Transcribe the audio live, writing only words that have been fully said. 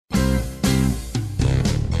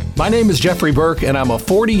My name is Jeffrey Burke, and I'm a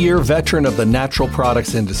 40-year veteran of the natural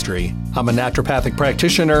products industry. I'm a naturopathic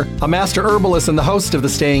practitioner, a master herbalist, and the host of the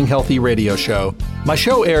Staying Healthy radio show. My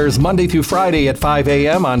show airs Monday through Friday at 5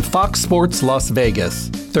 a.m. on Fox Sports Las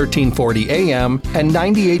Vegas, 1340 a.m. and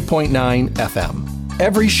 98.9 FM.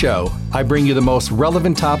 Every show, I bring you the most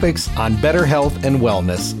relevant topics on better health and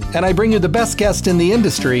wellness, and I bring you the best guests in the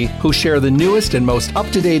industry who share the newest and most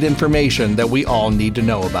up-to-date information that we all need to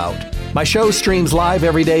know about. My show streams live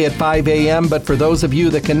every day at 5 a.m., but for those of you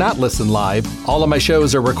that cannot listen live, all of my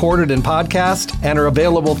shows are recorded in podcast and are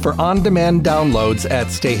available for on-demand downloads at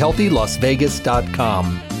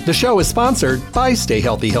stayhealthylasvegas.com. The show is sponsored by Stay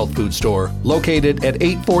Healthy Health Food Store, located at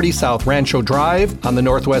 840 South Rancho Drive on the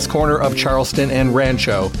northwest corner of Charleston and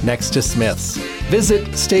Rancho, next to Smith's.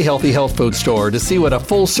 Visit Stay Healthy Health Food Store to see what a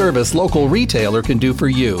full-service local retailer can do for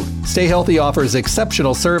you. Stay Healthy offers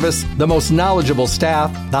exceptional service, the most knowledgeable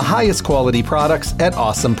staff, the highest quality products at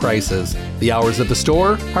awesome prices. The hours of the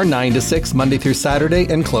store are 9 to 6 Monday through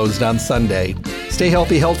Saturday and closed on Sunday. Stay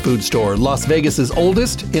Healthy Health Food Store, Las Vegas's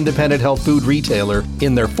oldest independent health food retailer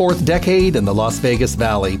in their fourth decade in the Las Vegas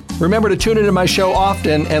Valley. Remember to tune into my show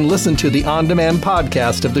often and listen to the on-demand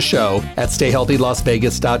podcast of the show at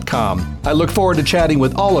stayhealthylasvegas.com. I look forward to chatting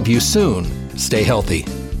with all of you soon. Stay healthy.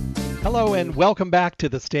 Hello and welcome back to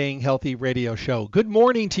the Staying Healthy radio show. Good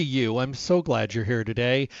morning to you. I'm so glad you're here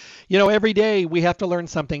today. You know, every day we have to learn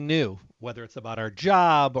something new, whether it's about our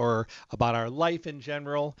job or about our life in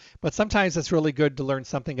general. But sometimes it's really good to learn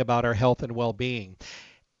something about our health and well-being.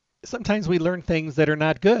 Sometimes we learn things that are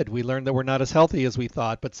not good. We learn that we're not as healthy as we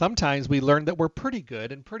thought, but sometimes we learn that we're pretty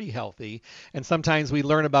good and pretty healthy. And sometimes we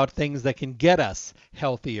learn about things that can get us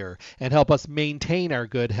healthier and help us maintain our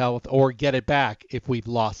good health or get it back if we've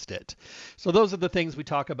lost it. So those are the things we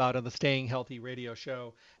talk about on the Staying Healthy radio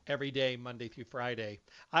show every day, Monday through Friday.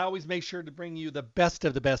 I always make sure to bring you the best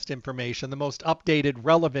of the best information, the most updated,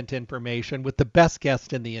 relevant information with the best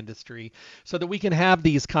guests in the industry so that we can have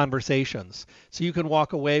these conversations. So you can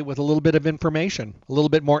walk away with a little bit of information, a little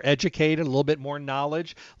bit more educated, a little bit more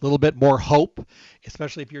knowledge, a little bit more hope,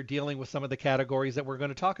 especially if you're dealing with some of the categories that we're going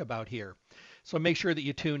to talk about here. So make sure that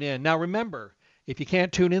you tune in. Now remember, if you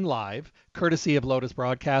can't tune in live, courtesy of Lotus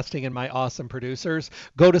Broadcasting and my awesome producers,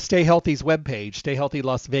 go to Stay Healthy's webpage,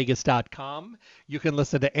 stayhealthylasvegas.com. You can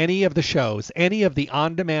listen to any of the shows, any of the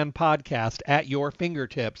on-demand podcasts at your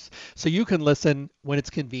fingertips, so you can listen when it's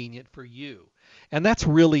convenient for you. And that's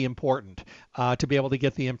really important to be able to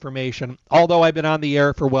get the information, although I've been on the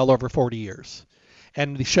air for well over 40 years.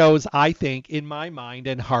 And the shows, I think, in my mind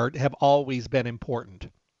and heart, have always been important.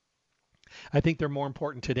 I think they're more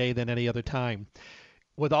important today than any other time.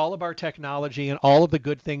 With all of our technology and all of the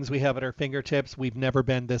good things we have at our fingertips, we've never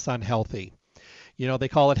been this unhealthy. You know, they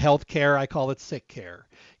call it health care. I call it sick care.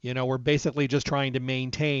 You know, we're basically just trying to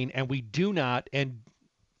maintain, and we do not, and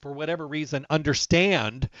for whatever reason,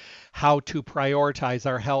 understand how to prioritize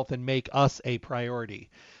our health and make us a priority.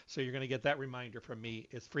 So you're going to get that reminder from me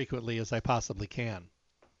as frequently as I possibly can.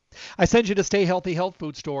 I send you to Stay Healthy Health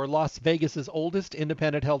Food Store, Las Vegas's oldest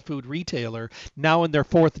independent health food retailer, now in their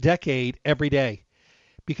fourth decade, every day,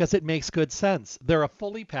 because it makes good sense. They're a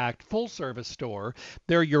fully packed, full-service store.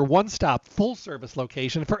 They're your one-stop, full-service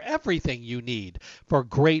location for everything you need for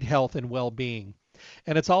great health and well-being.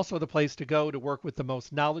 And it's also the place to go to work with the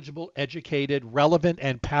most knowledgeable, educated, relevant,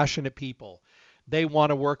 and passionate people. They want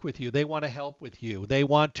to work with you. They want to help with you. They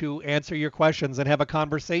want to answer your questions and have a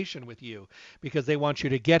conversation with you because they want you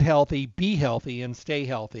to get healthy, be healthy, and stay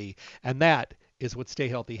healthy. And that is what Stay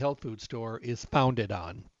Healthy Health Food Store is founded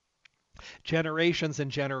on. Generations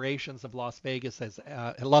and generations of Las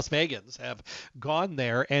Vegans have gone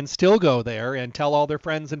there and still go there and tell all their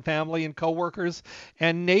friends and family and coworkers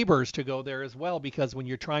and neighbors to go there as well, because when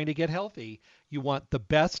you're trying to get healthy, you want the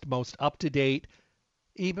best, most up-to-date,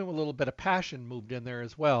 even with a little bit of passion moved in there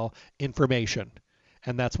as well, information.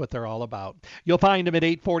 And that's what they're all about. You'll find them at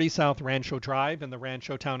 840 South Rancho Drive in the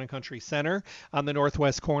Rancho Town and Country Center on the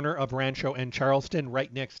northwest corner of Rancho and Charleston,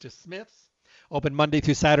 right next to Smith's. Open Monday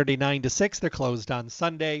through Saturday, 9 to 6. They're closed on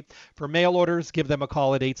Sunday. For mail orders, give them a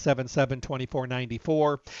call at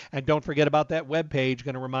 877-2494. And don't forget about that webpage.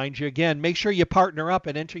 Going to remind you again, make sure you partner up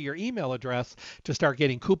and enter your email address to start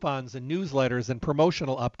getting coupons and newsletters and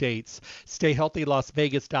promotional updates.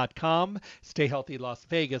 StayHealthyLasVegas.com,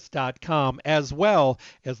 StayHealthyLasVegas.com, as well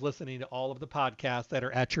as listening to all of the podcasts that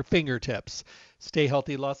are at your fingertips.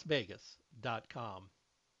 StayHealthyLasVegas.com.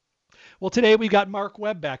 Well, today we've got Mark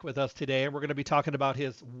Webb back with us today, and we're going to be talking about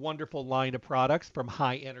his wonderful line of products from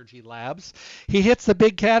High Energy Labs. He hits the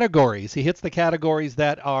big categories. He hits the categories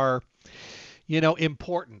that are,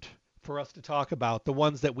 important for us to talk about, the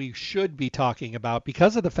ones that we should be talking about,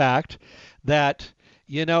 because of the fact that,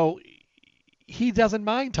 you know, he doesn't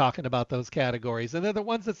mind talking about those categories, and they're the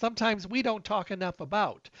ones that sometimes we don't talk enough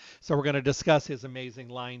about. So we're going to discuss his amazing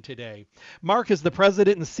line today. Mark is the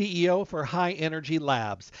president and CEO for High Energy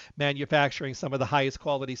Labs, manufacturing some of the highest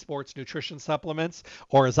quality sports nutrition supplements,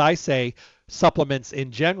 or as I say, supplements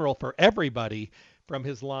in general for everybody, from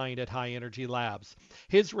his line at High Energy Labs.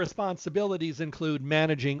 His responsibilities include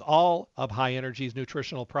managing all of High Energy's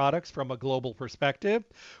nutritional products from a global perspective,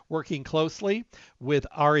 working closely with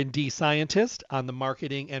R&D scientists on the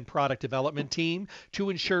marketing and product development team to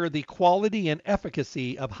ensure the quality and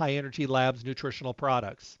efficacy of High Energy Labs nutritional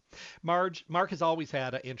products. Mark has always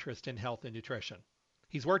had an interest in health and nutrition.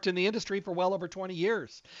 He's worked in the industry for well over 20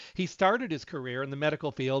 years. He started his career in the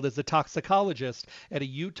medical field as a toxicologist at a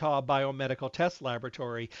Utah biomedical test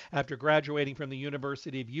laboratory after graduating from the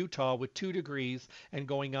University of Utah with 2 degrees and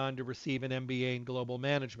going on to receive an MBA in global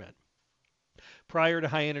management. Prior to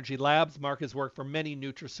High Energy Labs, Mark has worked for many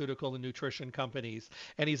nutraceutical and nutrition companies,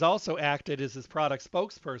 and he's also acted as his product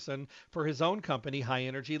spokesperson for his own company, High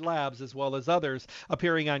Energy Labs, as well as others,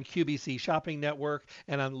 appearing on QVC Shopping Network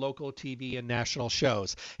and on local TV and national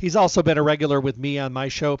shows. He's also been a regular with me on my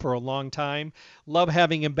show for a long time. Love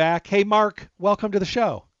having him back. Hey, Mark, welcome to the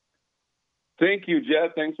show. Thank you,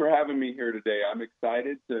 Jeff. Thanks for having me here today. I'm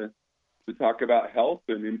excited to talk about health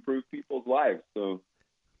and improve people's lives, so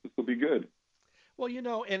this will be good. Well, you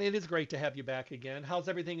know, and it is great to have you back again. How's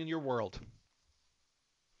everything in your world?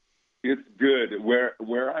 It's good. Where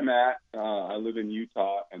I'm at, I live in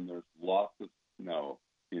Utah, and there's lots of snow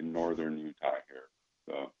in northern Utah here.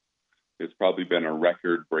 So it's probably been a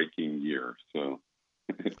record-breaking year. So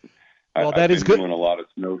well, I've is been good. Doing a lot of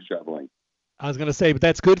snow shoveling. I was going to say, but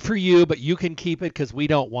that's good for you, but you can keep it because we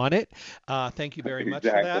don't want it. Thank you very much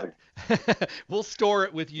for that. We'll store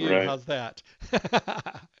it with you. Right. How's that?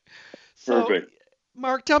 So, perfect.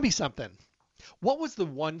 Mark, tell me something. What was the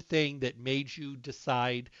one thing that made you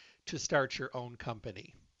decide to start your own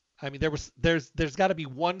company? I mean, there's got to be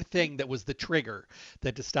one thing that was the trigger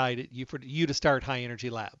that decided for you to start High Energy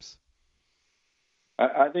Labs.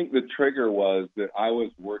 I think the trigger was that I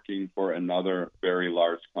was working for another very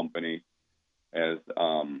large company as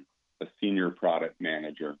a senior product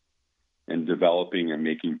manager and developing and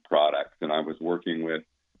making products. And I was working with,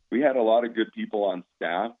 we had a lot of good people on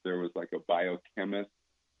staff. There was like a biochemist,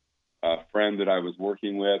 a friend that I was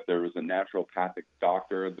working with. There was a naturopathic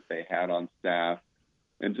doctor that they had on staff,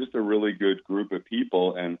 and just a really good group of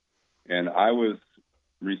people. And I was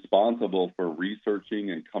responsible for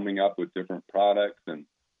researching and coming up with different products and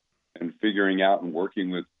figuring out and working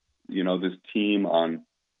with, this team on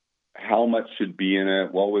how much should be in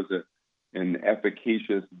it, what was it, an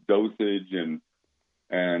efficacious dosage, and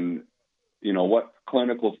what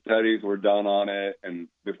clinical studies were done on it, and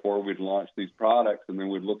before we'd launch these products, and then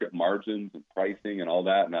we'd look at margins and pricing and all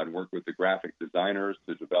that, and I'd work with the graphic designers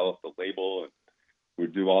to develop the label, and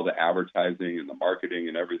we'd do all the advertising and the marketing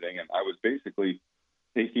and everything, and I was basically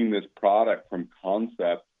taking this product from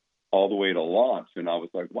concept all the way to launch, and I was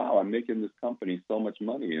like, wow, I'm making this company so much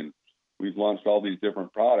money, and we've launched all these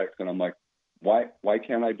different products, and I'm like, why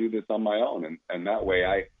can't I do this on my own? And that way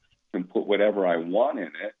I can put whatever I want in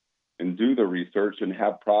it and do the research and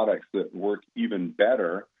have products that work even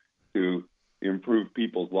better to improve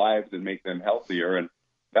people's lives and make them healthier. And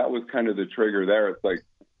that was kind of the trigger there. It's like,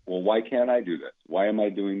 well, why can't I do this? Why am I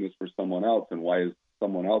doing this for someone else? And why is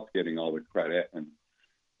someone else getting all the credit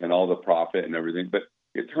and all the profit and everything? But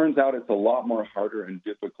it turns out it's a lot more harder and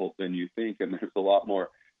difficult than you think. And there's a lot more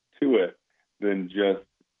to it than just,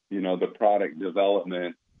 the product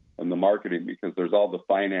development and the marketing, because there's all the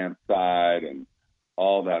finance side and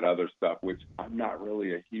all that other stuff, which I'm not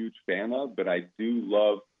really a huge fan of, but I do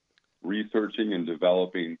love researching and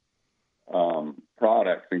developing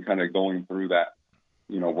products and kind of going through that,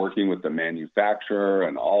 working with the manufacturer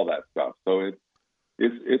and all that stuff. So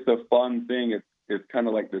it's a fun thing. It's kind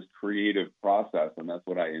of like this creative process, and that's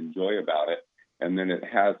what I enjoy about it. And then it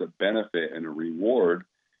has a benefit and a reward,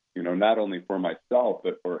 not only for myself,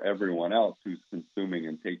 but for everyone else who's consuming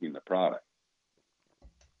and taking the product.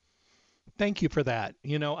 Thank you for that.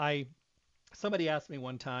 Somebody asked me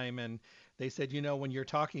one time, and they said, when you're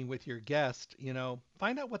talking with your guest,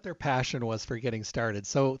 find out what their passion was for getting started.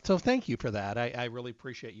 So thank you for that. I really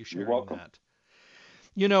appreciate you sharing that.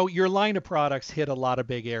 Your line of products hit a lot of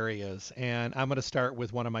big areas, and I'm going to start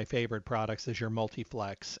with one of my favorite products is your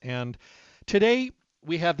Multiflex. And today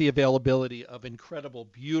we have the availability of incredible,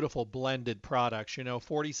 beautiful blended products.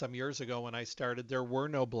 40 some years ago when I started, there were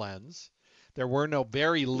no blends. There were no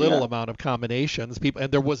very little Yeah. amount of combinations. People,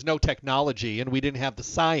 and there was no technology, and we didn't have the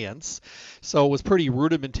science. So it was pretty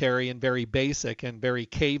rudimentary and very basic and very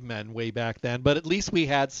cavemen way back then. But at least we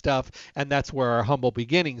had stuff, and that's where our humble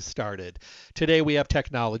beginnings started. Today we have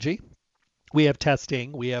technology. We have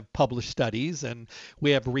testing, we have published studies, and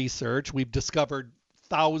we have research. We've discovered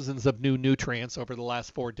thousands of new nutrients over the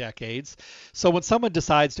last 4 decades. So when someone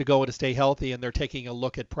decides to go to stay healthy and they're taking a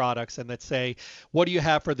look at products and that say, what do you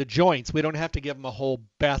have for the joints? We don't have to give them a whole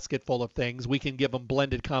basket full of things. We can give them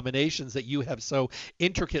blended combinations that you have so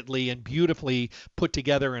intricately and beautifully put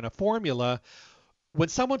together in a formula. When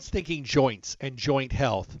someone's thinking joints and joint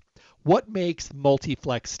health, what makes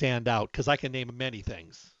Multiflex stand out? Because I can name many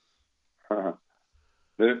things.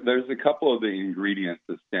 There's a couple of the ingredients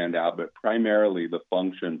that stand out, but primarily the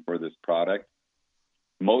function for this product.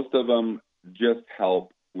 Most of them just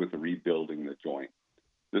help with rebuilding the joint.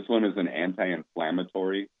 This one is an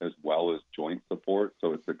anti-inflammatory as well as joint support,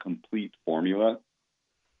 so it's a complete formula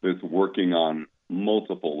that's working on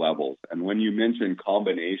multiple levels. And when you mention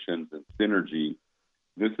combinations and synergy,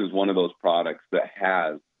 this is one of those products that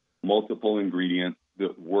has multiple ingredients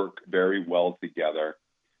that work very well together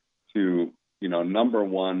to, number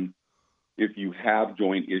one, if you have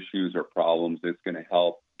joint issues or problems, it's going to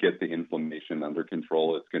help get the inflammation under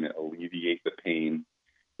control. It's going to alleviate the pain.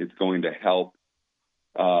 It's going to help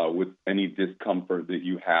with any discomfort that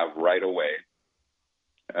you have right away.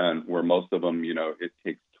 And where most of them, it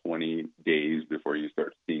takes 20 days before you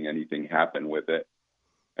start seeing anything happen with it.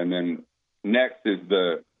 And then next is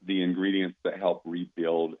the ingredients that help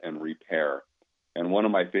rebuild and repair. And one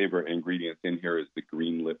of my favorite ingredients in here is the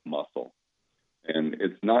green lip mussel. And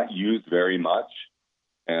it's not used very much,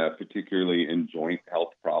 particularly in joint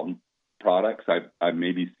health products. I've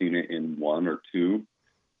maybe seen it in one or two,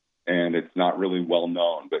 and it's not really well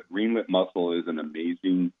known. But green lip mussel is an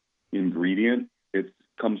amazing ingredient. It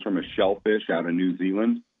comes from a shellfish out of New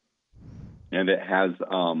Zealand, and it has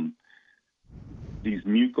these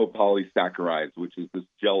mucopolysaccharides, which is this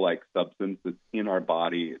gel-like substance that's in our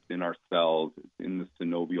body, it's in our cells, it's in the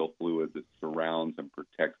synovial fluid that surrounds and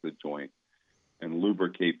protects the joint and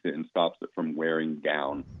lubricates it and stops it from wearing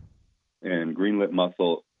down. And green lip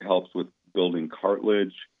mussel helps with building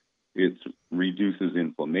cartilage. It reduces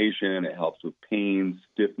inflammation. It helps with pain,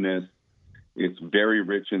 stiffness. It's very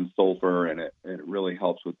rich in sulfur, and it really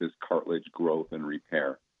helps with this cartilage growth and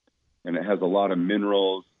repair. And it has a lot of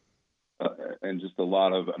minerals and just a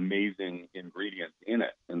lot of amazing ingredients in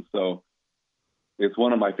it. And so it's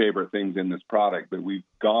one of my favorite things in this product, but we've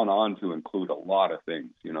gone on to include a lot of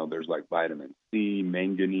things. There's like vitamin C,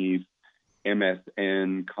 manganese,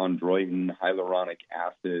 MSM, chondroitin, hyaluronic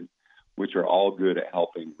acid, which are all good at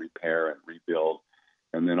helping repair and rebuild.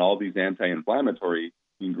 And then all these anti-inflammatory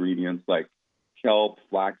ingredients like kelp,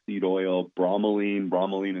 flaxseed oil, bromelain.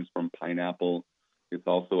 Bromelain is from pineapple. It's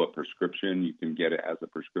also a prescription. You can get it as a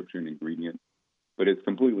prescription ingredient, but it's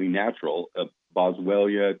completely natural.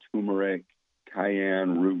 Boswellia, turmeric,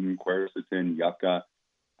 cayenne, rutin, quercetin, yucca,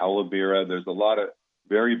 aloe vera. There's a lot of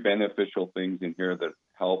very beneficial things in here that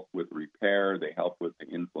help with repair. They help with the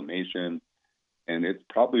inflammation. And it's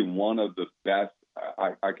probably one of the best.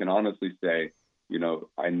 I can honestly say,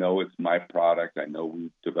 I know it's my product. I know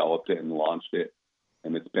we developed it and launched it,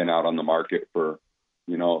 and it's been out on the market for,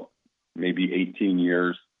 maybe 18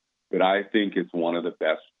 years. But I think it's one of the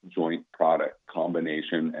best joint product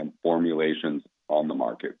combination and formulations on the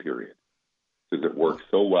market, period. Because it works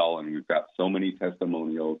so well, and we've got so many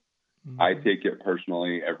testimonials. Mm-hmm. I take it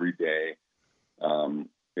personally every day.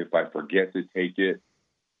 If I forget to take it,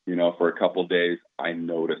 for a couple of days, I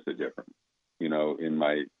notice a difference, in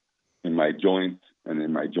my joints and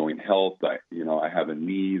in my joint health. I have a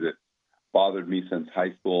knee that bothered me since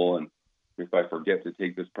high school, and if I forget to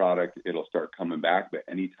take this product, it'll start coming back. But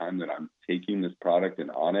anytime that I'm taking this product and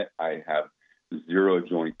on it, I have zero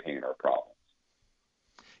joint pain or problems.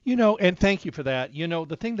 And thank you for that.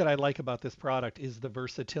 The thing that I like about this product is the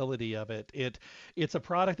versatility of it. It's a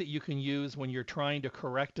product that you can use when you're trying to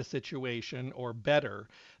correct a situation or better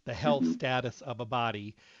the health mm-hmm. status of a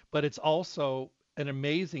body, but it's also an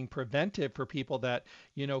amazing preventive for people that,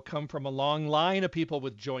 come from a long line of people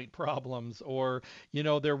with joint problems, or,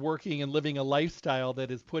 they're working and living a lifestyle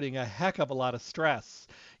that is putting a heck of a lot of stress,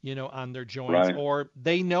 on their joints, right. Or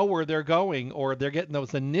they know where they're going, or they're getting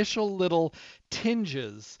those initial little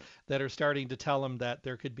tinges that are starting to tell them that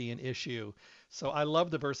there could be an issue. So I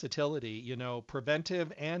love the versatility,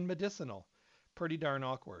 preventive and medicinal. Pretty darn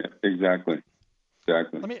awkward. Exactly.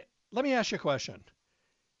 Let me ask you a question.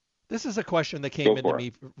 This is a question that came Go into for it.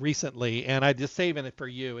 me recently, and I'm just saving it for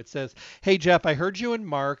you. It says, "Hey Jeff, I heard you and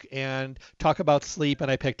Mark and talk about sleep, and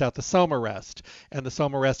I picked out the Soma Rest, and the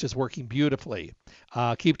Soma Rest is working beautifully.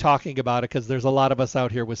 Keep talking about it because there's a lot of us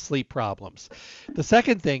out here with sleep problems. The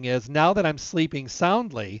second thing is, now that I'm sleeping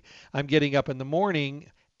soundly, I'm getting up in the morning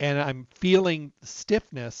and I'm feeling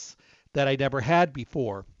stiffness that I never had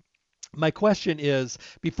before. My question is,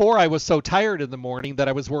 before I was so tired in the morning that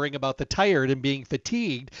I was worrying about the tired and being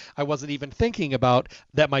fatigued. I wasn't even thinking about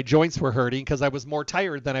that my joints were hurting because I was more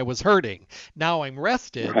tired than I was hurting. Now I'm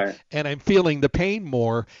rested Right. and I'm feeling the pain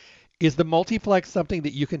more. Is the multiflex something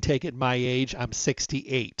that you can take at my age? I'm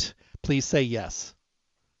 68. Please say yes."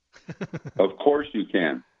 Of course you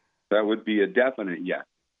can. That would be a definite yes.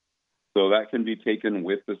 So that can be taken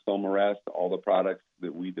with the Somarest. All the products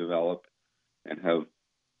that we develop and have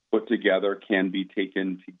put together can be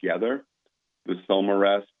taken together. The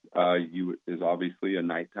Somarest is obviously a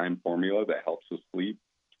nighttime formula that helps with sleep.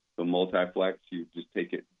 The Multiflex, you just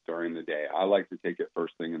take it during the day. I like to take it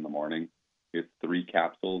first thing in the morning. It's 3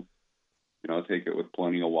 capsules. Take it with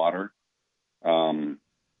plenty of water. And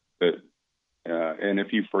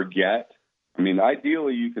if you forget,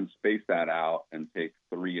 ideally you can space that out and take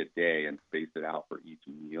 3 a day and space it out for each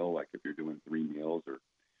meal, like if you're doing 3 meals or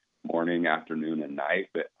morning, afternoon, and night,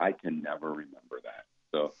 but I can never remember that.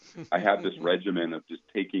 So I have this regimen of just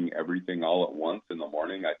taking everything all at once in the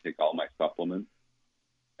morning. I take all my supplements,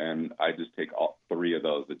 and I just take all 3 of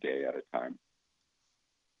those a day at a time.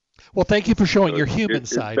 Well, thank you for showing So your human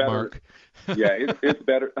side, better, Mark. Yeah, it's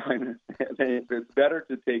better. I understand. It's better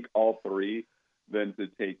to take all 3 than to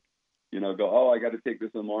take, I got to take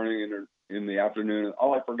this in the morning and in the afternoon.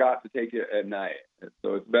 Oh, I forgot to take it at night.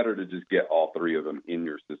 So it's better to just get all 3 of them in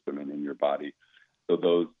your system and in your body, so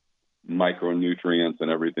those micronutrients and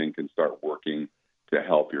everything can start working to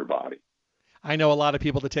help your body. I know a lot of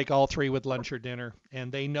people that take all 3 with lunch or dinner,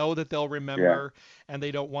 and they know that they'll remember, and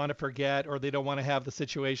they don't want to forget, or they don't want to have the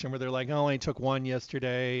situation where they're like, "Oh, I took 1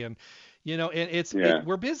 yesterday," and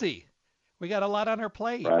we're busy. We got a lot on our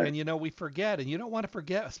plate, Right. and we forget, and you don't want to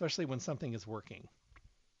forget, especially when something is working.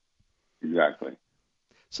 Exactly.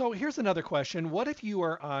 So here's another question. What if you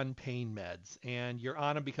are on pain meds and you're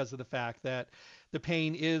on them because of the fact that the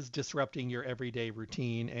pain is disrupting your everyday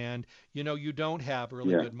routine and you don't have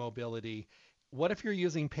really good mobility? What if you're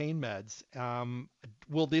using pain meds?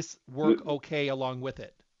 Will this work okay along with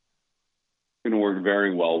it? It's going to work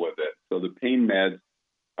very well with it. So the pain meds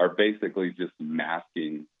are basically just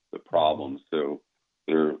masking the problem. So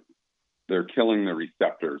they're killing the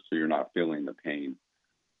receptors, so you're not feeling the pain.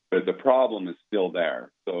 But the problem is still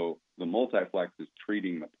there. So the Multiflex is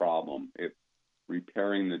treating the problem. It's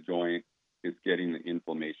repairing the joint. It's getting the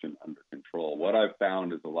inflammation under control. What I've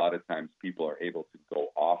found is a lot of times people are able to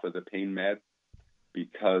go off of the pain meds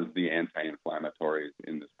because the anti-inflammatories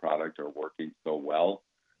in this product are working so well.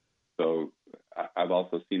 So I've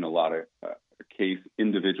also seen a lot of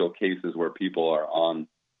individual cases where people are on,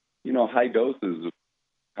 high doses of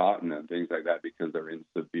cotton and things like that because they're in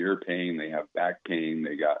severe pain. They have back pain.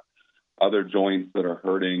 They got other joints that are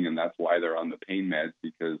hurting, and that's why they're on the pain meds,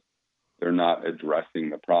 because they're not addressing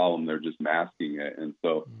the problem. They're just masking it. And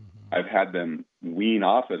so I've had them wean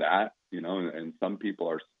off of that, and some people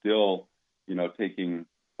are still, taking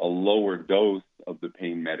a lower dose of the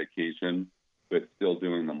pain medication, but still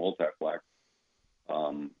doing the Multiflex.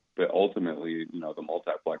 But ultimately, the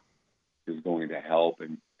Multiflex is going to help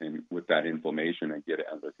and with that inflammation and get it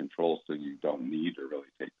under control, so you don't need to really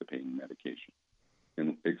take the pain medication,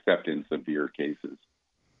 except in severe cases.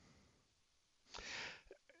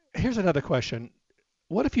 Here's another question.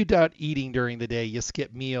 What if you're not eating during the day, you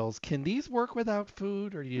skip meals? Can these work without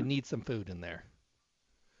food, or do you need some food in there?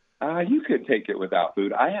 You could take it without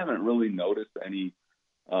food. I haven't really noticed any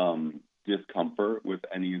discomfort with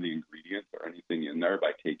any of the ingredients or anything in there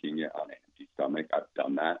by taking it on an empty stomach. I've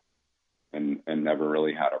done that and never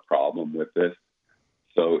really had a problem with this.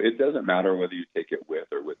 So it doesn't matter whether you take it with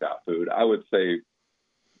or without food. I would say,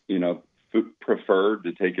 preferred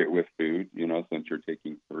to take it with food, since you're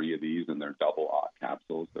taking 3 of these and they're double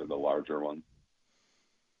capsules. They're the larger ones.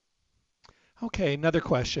 Okay, another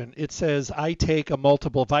question. It says, I take a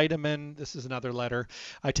multiple vitamin. This is another letter.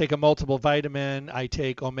 I take a multiple vitamin. I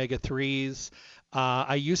take omega-3s.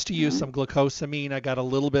 I used to use some glucosamine. I got a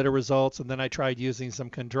little bit of results, and then I tried using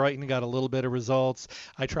some chondroitin, got a little bit of results.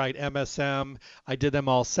 I tried MSM. I did them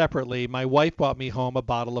all separately. My wife bought me home a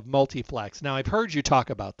bottle of Multiflex. Now, I've heard you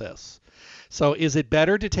talk about this. So is it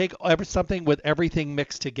better to take something with everything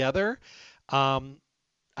mixed together?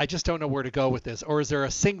 I just don't know where to go with this. Or is there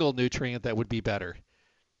a single nutrient that would be better?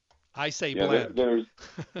 I say blend.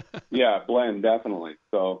 Blend, definitely.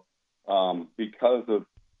 So because of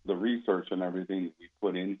the research and everything we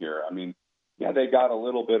put in here, I mean, yeah, they got a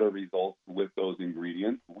little bit of results with those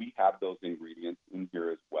ingredients. We have those ingredients in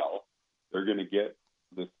here as well. They're going to get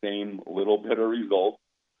the same little bit of results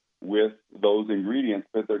with those ingredients,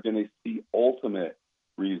 but they're going to see ultimate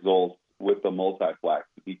results with the multi-flax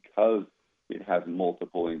because it has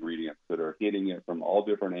multiple ingredients that are hitting it from all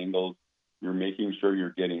different angles. You're making sure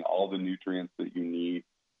you're getting all the nutrients that you need.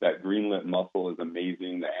 That green-lip mussel is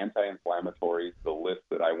amazing. The anti-inflammatories, the list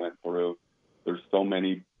that I went through, there's so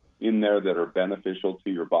many in there that are beneficial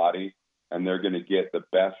to your body, and they're going to get the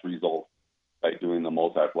best results by doing the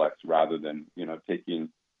multi-flex rather than,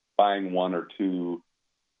 buying one or two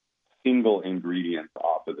single ingredients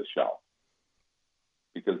off of the shelf,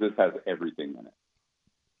 because this has everything in it.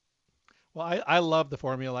 Well, I love the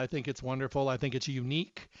formula. I think it's wonderful. I think it's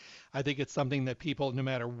unique. I think it's something that people, no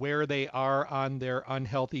matter where they are on their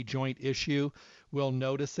unhealthy joint issue, will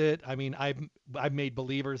notice it. I mean, I've made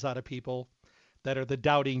believers out of people that are the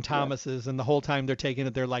doubting Thomases, and the whole time they're taking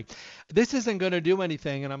it, they're like, this isn't going to do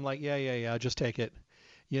anything. And I'm like, yeah, just take it.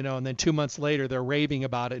 And then 2 months later, they're raving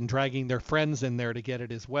about it and dragging their friends in there to get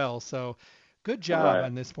it as well. So good job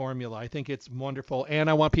on this formula. I think it's wonderful. And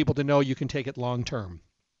I want people to know you can take it long term.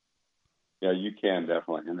 Yeah, you can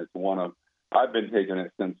definitely. And I've been taking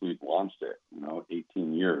it since we've launched it,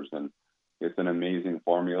 18 years. And it's an amazing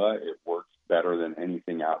formula. It works better than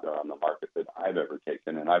anything out there on the market that I've ever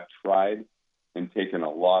taken. And I've tried and taken a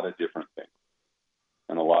lot of different things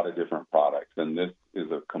and a lot of different products. And this is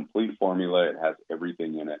a complete formula. It has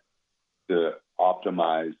everything in it to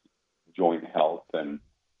optimize joint health and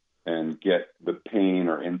get the pain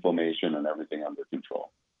or inflammation and everything under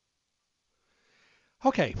control.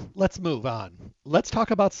 Okay, let's move on. Let's talk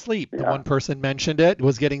about sleep. The one person mentioned it,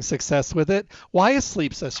 was getting success with it. Why is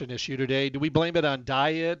sleep such an issue today? Do we blame it on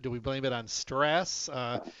diet? Do we blame it on stress?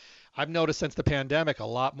 I've noticed since the pandemic, a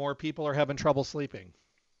lot more people are having trouble sleeping.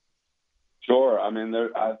 Sure. I mean,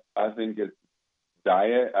 I think it's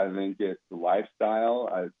diet. I think it's lifestyle.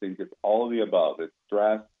 I think it's all of the above. It's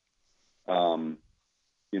stress.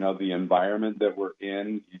 The environment that we're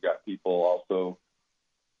in. You got people also.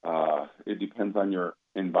 It depends on your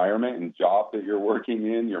environment and job that you're working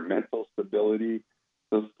in, your mental stability.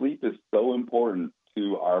 So sleep is so important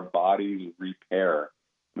to our body's repair.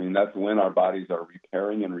 I mean, that's when our bodies are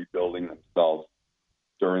repairing and rebuilding themselves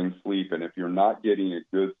during sleep. And if you're not getting a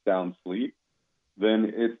good, sound sleep,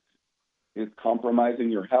 then it's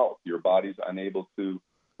compromising your health. Your body's unable to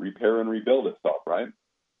repair and rebuild itself, right?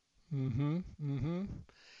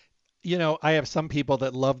 I have some people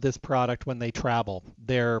that love this product when they travel.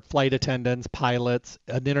 They're flight attendants, pilots,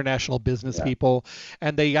 and international business people,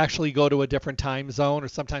 and they actually go to a different time zone, or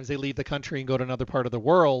sometimes they leave the country and go to another part of the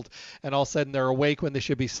world, and all of a sudden they're awake when they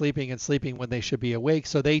should be sleeping and sleeping when they should be awake.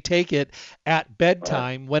 So they take it at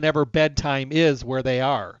bedtime, whenever bedtime is where they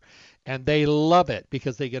are. And they love it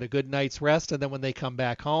because they get a good night's rest. And then when they come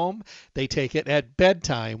back home, they take it at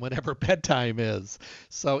bedtime, whenever bedtime is.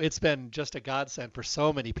 So it's been just a godsend for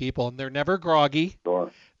so many people. And they're never groggy. Sure.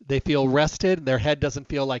 They feel rested. And their head doesn't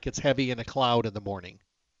feel like it's heavy in a cloud in the morning.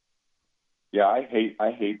 Yeah, I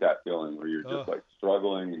hate that feeling where you're just like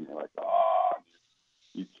struggling and you're like,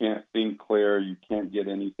 you can't think clear. You can't get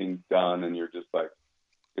anything done. And you're just like,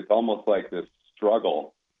 it's almost like this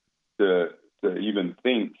struggle to even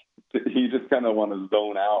think. You just kind of want to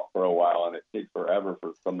zone out for a while, and it takes forever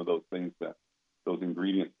for some of those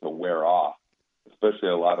ingredients to wear off, especially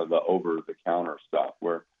a lot of the over-the-counter stuff,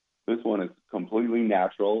 where this one is completely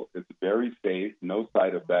natural. It's very safe, no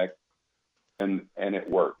side effects, and it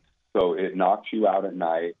works. So it knocks you out at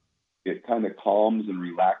night. It kind of calms and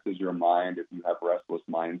relaxes your mind if you have restless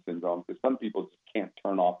mind syndrome, because some people just can't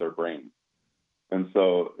turn off their brain. And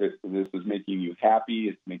so this is making you happy.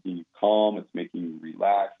 It's making you calm. It's making you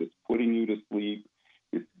relax. It's putting you to sleep.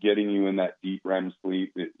 It's getting you in that deep REM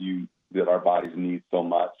sleep that our bodies need so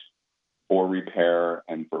much for repair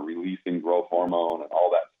and for releasing growth hormone and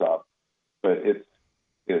all that stuff. But it's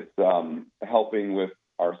helping with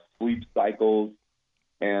our sleep cycles.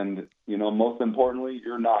 And, most importantly,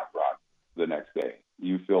 you're not groggy the next day.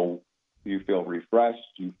 You feel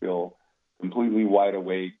refreshed. You feel completely wide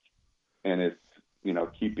awake, and it's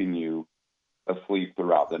keeping you asleep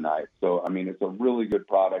throughout the night. So, I mean, it's a really good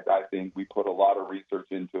product. I think we put a lot of research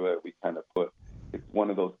into it. We kind of it's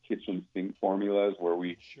one of those kitchen sink formulas where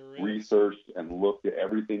we researched and looked at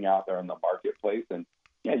everything out there in the marketplace. And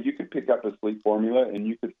yeah, you could pick up a sleep formula and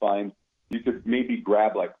you could maybe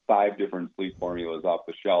grab like 5 different sleep formulas off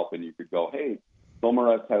the shelf, and you could go, hey,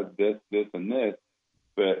 Somarest has this, this, and this,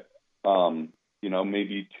 but,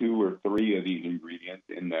 maybe 2 or 3 of these ingredients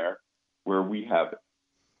in there, where we have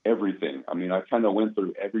everything. I mean, I kind of went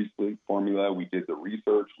through every sleep formula. We did the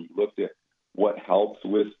research. We looked at what helps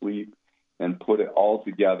with sleep and put it all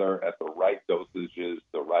together at the right dosages,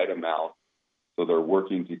 the right amount, so they're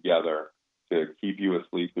working together to keep you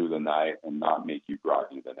asleep through the night and not make you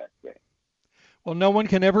groggy the next day. Well, no one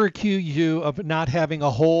can ever accuse you of not having a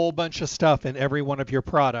whole bunch of stuff in every one of your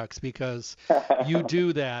products, because you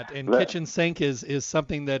do that. And kitchen sink is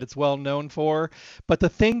something that it's well known for. But the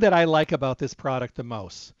thing that I like about this product the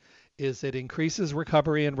most is it increases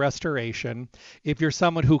recovery and restoration. If you're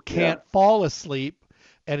someone who can't fall asleep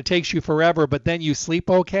and it takes you forever, but then you sleep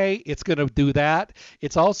okay, it's going to do that.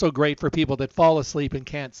 It's also great for people that fall asleep and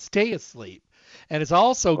can't stay asleep. And it's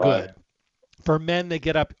also good for men that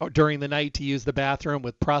get up during the night to use the bathroom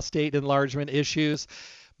with prostate enlargement issues.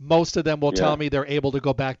 Most of them will tell me they're able to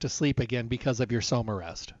go back to sleep again because of your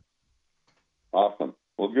Somarest. Awesome.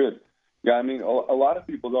 Well, good. Yeah, I mean, a lot of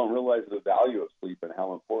people don't realize the value of sleep and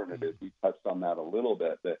how important it is. We touched on that a little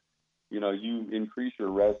bit, that, you increase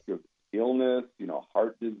your risk of illness,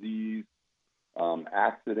 heart disease,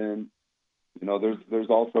 accidents. There's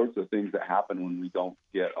all sorts of things that happen when we don't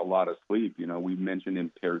get a lot of sleep. We mentioned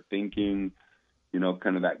impaired thinking,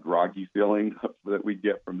 kind of that groggy feeling that we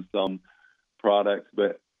get from some products,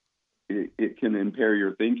 but it can impair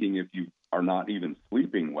your thinking if you are not even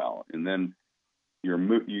sleeping well. And then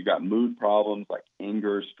you got mood problems like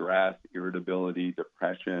anger, stress, irritability,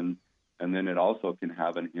 depression, and then it also can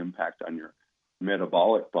have an impact on your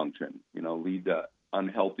metabolic function, lead to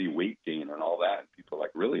unhealthy weight gain and all that. People are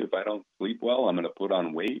like, really, if I don't sleep well, I'm going to put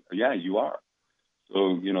on weight? Yeah, you are.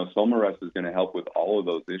 So, Somarest is going to help with all of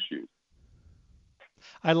those issues.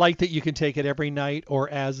 I like that you can take it every night or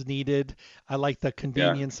as needed. I like the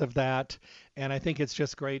convenience of that. And I think it's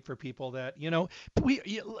just great for people that,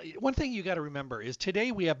 one thing you got to remember is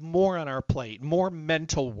today we have more on our plate, more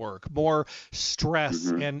mental work, more stress.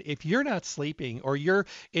 And if you're not sleeping, or you're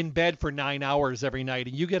in bed for 9 hours every night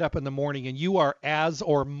and you get up in the morning and you are as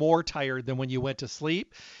or more tired than when you went to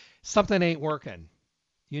sleep, something ain't working.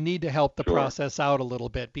 You need to help the process out a little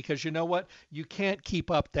bit, because you know what? You can't keep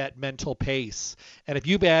up that mental pace. And if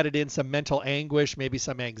you've added in some mental anguish, maybe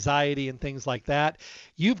some anxiety and things like that,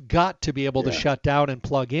 you've got to be able to shut down and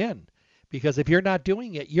plug in. Because if you're not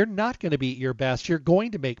doing it, you're not going to be at your best. You're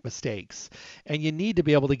going to make mistakes. And you need to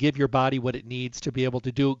be able to give your body what it needs to be able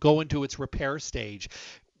to go into its repair stage.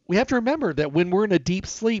 We have to remember that when we're in a deep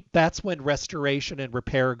sleep, that's when restoration and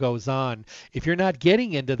repair goes on. If you're not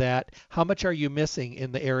getting into that, how much are you missing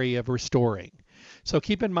in the area of restoring? So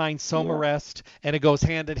keep in mind Somarest, and it goes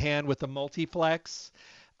hand in hand with the Multiflex.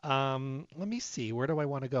 Let me see. Where do I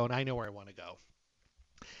want to go? And I know where I want to go.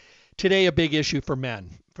 Today, a big issue for men.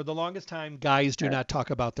 For the longest time, guys do not talk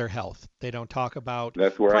about their health. They don't talk about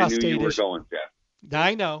That's where I knew you were going, Jeff.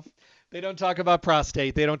 I know. They don't talk about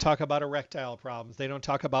prostate. They don't talk about erectile problems. They don't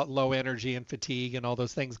talk about low energy and fatigue and all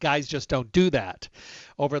those things. Guys just don't do that.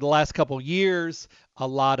 Over the last couple of years, a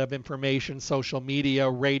lot of information, social media,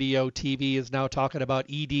 radio, TV is now talking about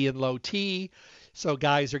ED and low T. So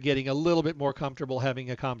guys are getting a little bit more comfortable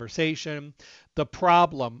having a conversation. The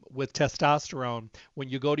problem with testosterone, when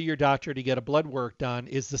you go to your doctor to get a blood work done,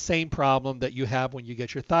 is the same problem that you have when you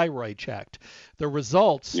get your thyroid checked. The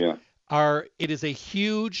results it is a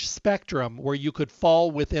huge spectrum where you could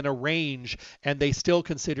fall within a range and they still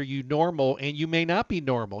consider you normal, and you may not be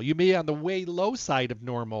normal. You may be on the way low side of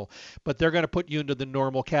normal, but they're going to put you into the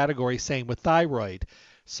normal category, same with thyroid.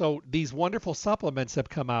 So these wonderful supplements have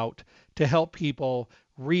come out to help people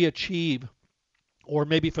re-achieve, or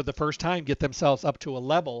maybe for the first time get themselves up to a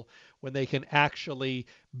level when they can actually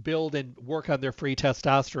build and work on their free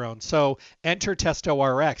testosterone. So enter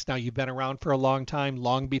TestoRx. Now, you've been around for a long time,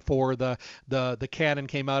 long before the cannon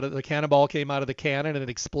came out of the cannonball came out of the cannon and it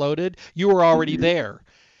exploded. You were already there.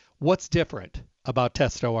 What's different about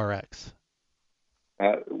TestoRx?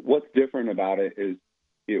 What's different about it is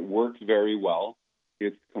it works very well.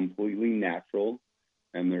 It's completely natural,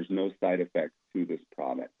 and there's no side effects to this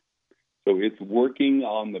product. So it's working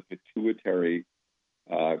on the pituitary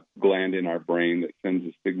gland in our brain that sends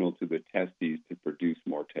a signal to the testes to produce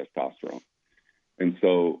more testosterone. And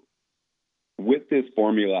so with this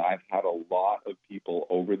formula, I've had a lot of people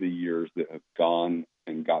over the years that have gone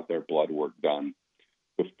and got their blood work done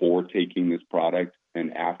before taking this product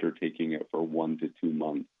and after taking it for 1 to 2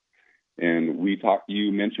 months. And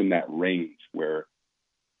you mentioned that range where,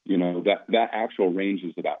 that actual range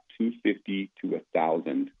is about 250 to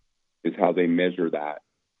 1,000 is how they measure that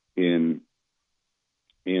in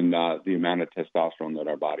the amount of testosterone that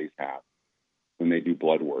our bodies have when they do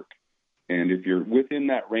blood work. And if you're within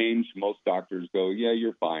that range, most doctors go, yeah,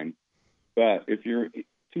 you're fine. But if you're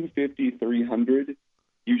 250, 300,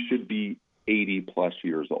 you should be 80 plus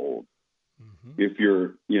years old. Mm-hmm. If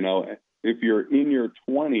you're in your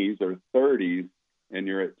 20s or 30s and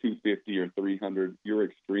you're at 250 or 300, you're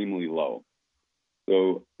extremely low.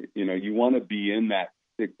 So, you want to be in that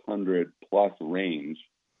 600 plus range,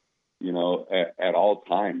 at all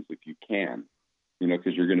times if you can,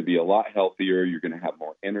 because you're going to be a lot healthier. You're going to have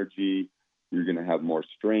more energy. You're going to have more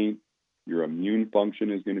strength. Your immune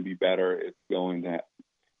function is going to be better. It's going to,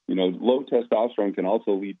 low testosterone can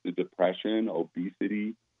also lead to depression,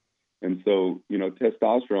 obesity. And so,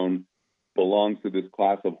 testosterone belongs to this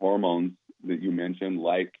class of hormones that you mentioned,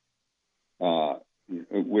 like,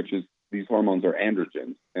 which is, these hormones are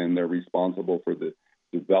androgens, and they're responsible for the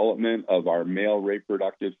development of our male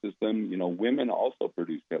reproductive system. Women also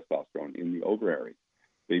produce testosterone in the ovary.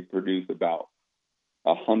 They produce about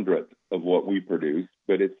 100th of what we produce,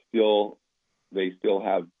 but they still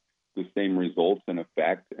have the same results and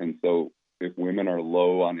effect. And so if women are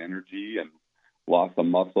low on energy and loss of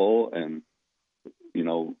muscle, and,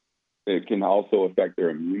 it can also affect their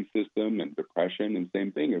immune system and depression. And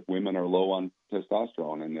same thing if women are low on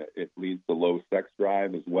testosterone, and it leads to low sex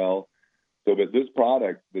drive as well. So, but this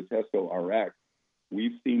product, the Testo RX,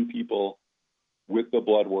 we've seen people with the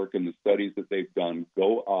blood work and the studies that they've done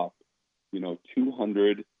go up,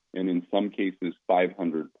 200 and in some cases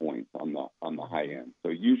 500 points on the high end. So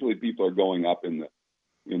usually people are going up in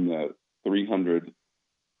the 300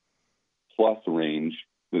 plus range,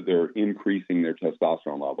 that they're increasing their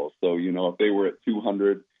testosterone levels. So, if they were at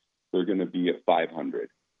 200, they're going to be at 500,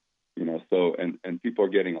 so, and people are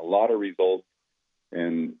getting a lot of results.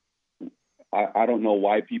 And I don't know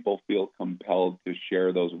why people feel compelled to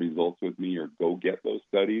share those results with me or go get those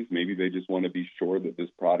studies. Maybe they just want to be sure that this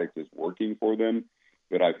product is working for them.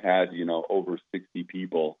 But I've had, over 60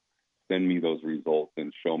 people send me those results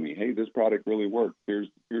and show me, hey, this product really works. Here's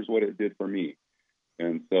what it did for me.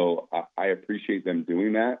 And so I appreciate them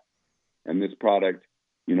doing that. And this product,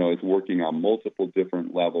 is working on multiple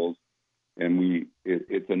different levels. And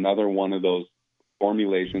it's another one of those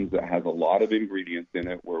formulations that has a lot of ingredients in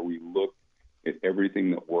it, where we look at everything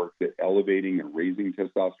that works at elevating and raising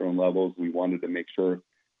testosterone levels. We wanted to make sure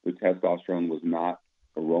the testosterone was not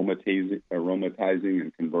aromatizing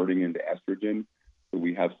and converting into estrogen. So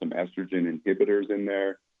we have some estrogen inhibitors in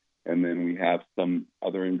there. And then we have some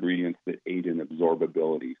other ingredients that aid in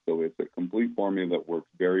absorbability. So it's a complete formula that works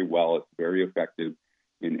very well. It's very effective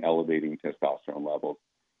in elevating testosterone levels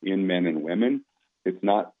in men and women. It's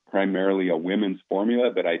not primarily a women's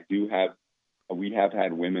formula, but we have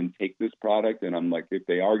had women take this product, and I'm like, if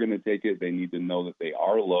they are going to take it, they need to know that they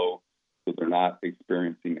are low, so they're not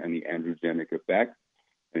experiencing any androgenic effects.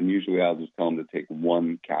 And usually I'll just tell them to take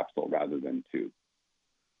one capsule rather than two.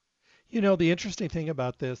 The interesting thing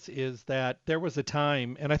about this is that there was a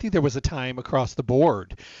time, and I think there was a time across the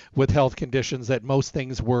board with health conditions, that most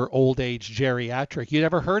things were old age geriatric. You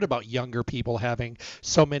never heard about younger people having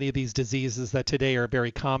so many of these diseases that today are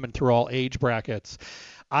very common through all age brackets.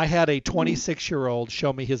 I had a 26-year-old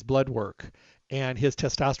show me his blood work, and his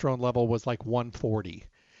testosterone level was like 140.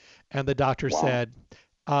 And the doctor said,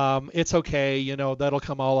 it's okay, that'll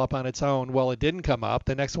come all up on its own. Well, it didn't come up.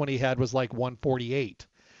 The next one he had was like 148.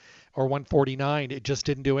 Or 149. It just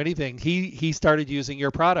didn't do anything. He started using your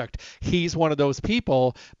product. He's one of those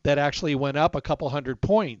people that actually went up a couple hundred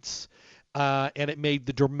points, and it made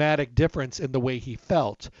the dramatic difference in the way he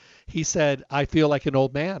felt. He said, I feel like an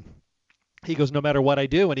old man. He goes, no matter what I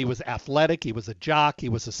do. And he was athletic. He was a jock. He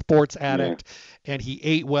was a sports addict. Yeah. And he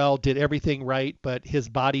ate well, did everything right, but his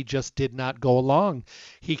body just did not go along.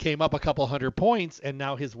 He came up a couple hundred points, and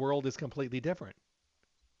now his world is completely different.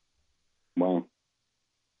 Wow.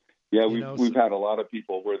 Yeah, we've had a lot of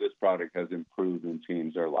people where this product has improved and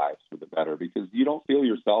changed their lives for the better, because you don't feel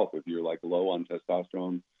yourself if you're like low on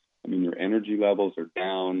testosterone. I mean, your energy levels are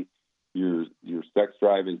down, your sex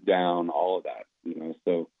drive is down, all of that,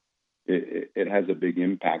 so it has a big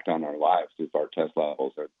impact on our lives if our test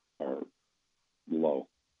levels are low.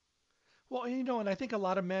 Well, and I think a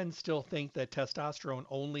lot of men still think that testosterone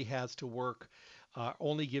only has to work,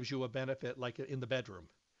 only gives you a benefit like in the bedroom.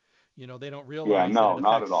 They don't realize that it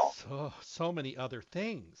not at all. So many other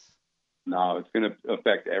things. No, it's going to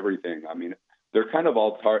affect everything. I mean, they're kind of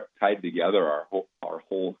all tied together, our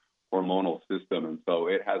whole hormonal system. And so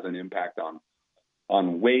it has an impact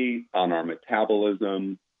on weight, on our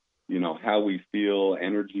metabolism, how we feel,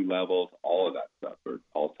 energy levels, all of that stuff are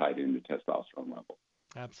all tied into testosterone levels.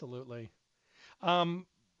 Absolutely.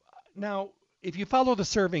 Now, if you follow the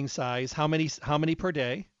serving size, how many per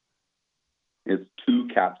day? It's 2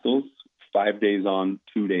 capsules, 5 days on,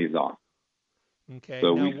 2 days off. Okay.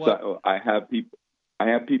 So I have I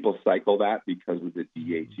have people cycle that because of the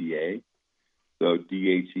DHEA. So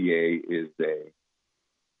DHEA is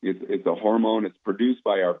it's a hormone. It's produced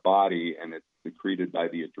by our body and it's secreted by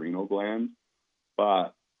the adrenal glands.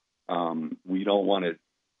 But we don't want to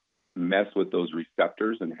mess with those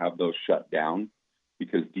receptors and have those shut down,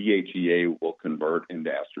 because DHEA will convert into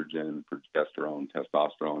estrogen, progesterone,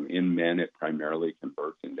 testosterone. In men, it primarily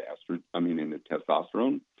converts into into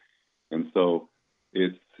testosterone, and so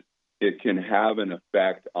it can have an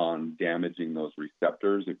effect on damaging those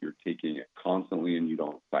receptors if you're taking it constantly and you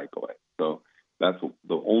don't cycle it. So that's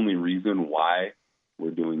the only reason why we're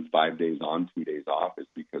doing 5 days on, 2 days off, is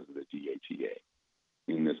because of the DHEA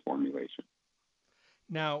in this formulation.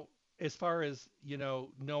 Now, as far as,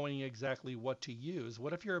 knowing exactly what to use,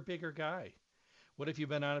 what if you're a bigger guy? What if you've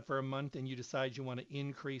been on it for a month and you decide you want to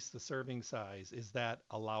increase the serving size? Is that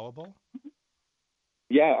allowable?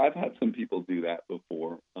 Yeah, I've had some people do that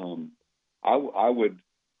before. I would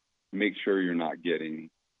make sure you're not getting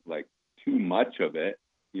like too much of it,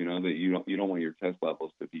 that you don't want your test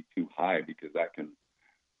levels to be too high, because that can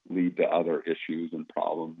lead to other issues and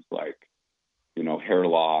problems like, hair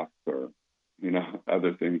loss or,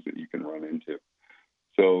 other things that you can run into.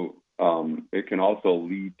 So it can also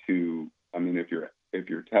lead to, if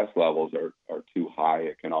your test levels are too high,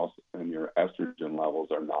 it can also, and your estrogen levels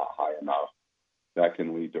are not high enough, that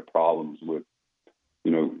can lead to problems with,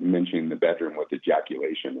 mentioning the bedroom with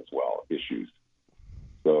ejaculation as well, issues.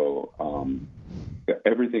 So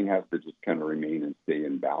everything has to just kind of remain and stay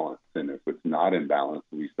in balance. And if it's not in balance,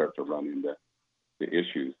 we start to run into the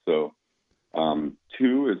issues. So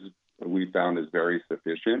 2 is, we found, is very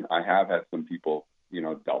sufficient. I have had some people,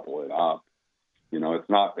 double it up. It's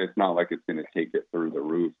not like it's going to take it through the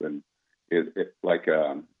roof, and it's like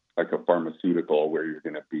a pharmaceutical where you're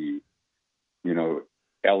going to be,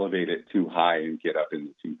 elevate it too high and get up in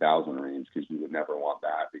the 2,000 range, because you would never want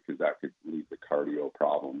that, because that could lead to cardio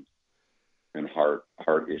problems and heart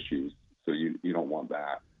issues. So you don't want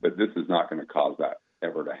that. But this is not going to cause that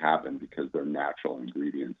ever to happen, because they're natural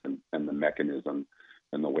ingredients, and the mechanism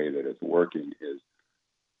and the way that it's working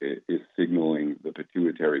is signaling the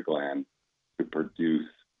pituitary gland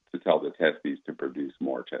to tell the testes to produce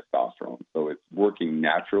more testosterone. So it's working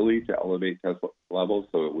naturally to elevate test levels,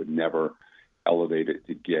 so it would never elevate it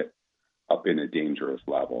to get up in a dangerous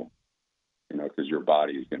level, because your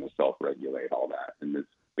body is going to self-regulate all that. And it's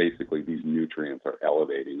basically, these nutrients are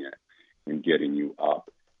elevating it and getting you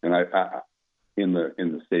up. And I in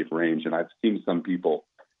the safe range. And I've seen some people,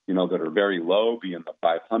 that are very low, be in the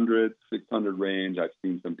 500, 600 range. I've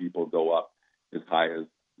seen some people go up as high as,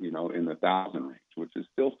 in the 1,000 range, which is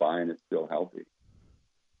still fine. It's still healthy.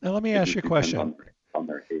 Now, let me ask you a question. On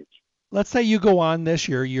their age. Let's say you go on this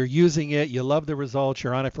year, you're using it, you love the results,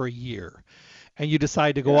 you're on it for a year, and you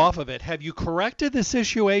decide to go off of it. Have you corrected the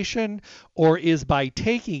situation, or is by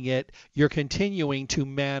taking it, you're continuing to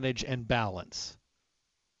manage and balance?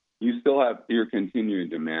 You're continuing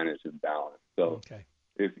to manage and balance. So okay.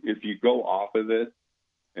 If you go off of this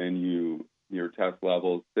and your test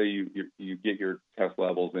levels, say you get your test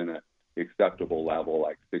levels in an acceptable level,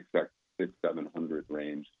 like 700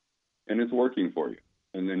 range, and it's working for you,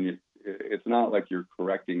 and then it's not like you're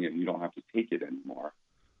correcting it and you don't have to take it anymore.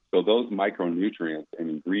 So those micronutrients and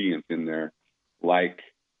ingredients in there, like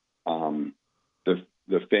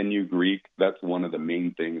the fenugreek, that's one of the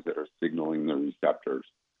main things that are signaling the receptors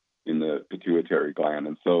in the pituitary gland.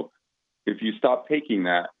 And so if you stop taking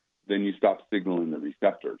that, then you stop signaling the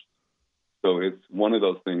receptors. So it's one of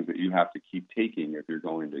those things that you have to keep taking if you're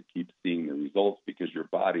going to keep seeing the results, because your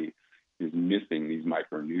body is missing these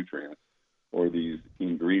micronutrients or these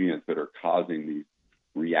ingredients that are causing these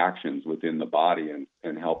reactions within the body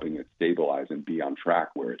and helping it stabilize and be on track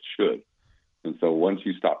where it should. And so once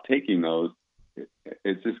you stop taking those,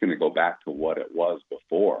 it's just going to go back to what it was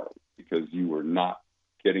before, because you were not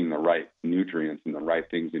getting the right nutrients and the right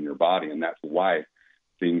things in your body. And that's why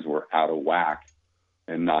things were out of whack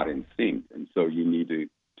and not in sync. And so you need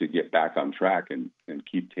to get back on track and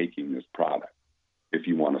keep taking this product if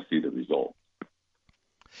you want to see the results.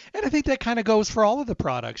 And I think that kind of goes for all of the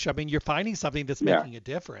products. I mean, you're finding something that's making a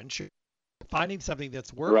difference. You're finding something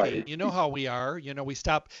that's working. Right. You know how we are. We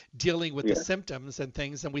stop dealing with the symptoms and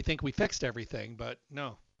things, and we think we fixed everything, but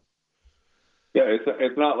no. Yeah,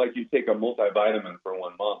 it's not like you take a multivitamin for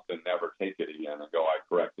 1 month and never take it again and go, I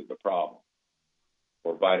corrected the problem.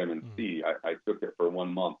 Or vitamin C, I took it for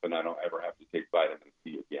 1 month and I don't ever have to take vitamin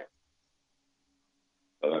C again.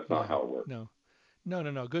 So that's not how it works. No.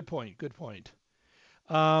 Good point.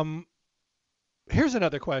 Here's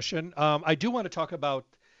another question. I do want to talk about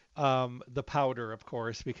the powder, of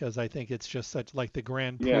course, because I think it's just such like the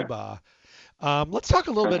grand Yeah. poobah. Let's talk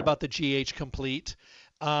a little bit about the GH Complete.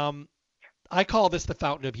 Um, I call this the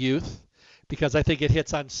fountain of youth because I think it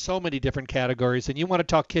hits on so many different categories. And you want to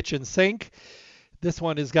talk kitchen sink? This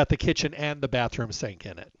one has got the kitchen and the bathroom sink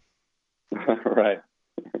in it. Right.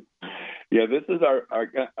 Yeah, this is our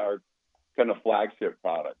kind of flagship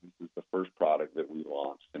product. This is the first product that we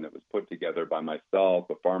launched, and it was put together by myself,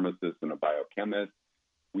 a pharmacist, and a biochemist.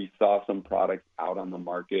 We saw some products out on the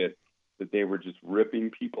market that they were just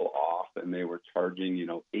ripping people off, and they were charging,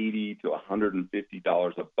 $80 to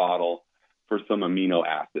 $150 a bottle for some amino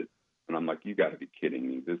acids. And I'm like, you got to be kidding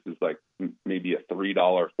me. This is like maybe a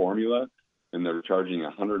 $3 formula, and they're charging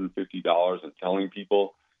 $150 and telling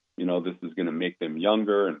people, this is going to make them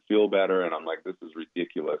younger and feel better. And I'm like, this is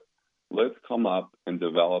ridiculous. Let's come up and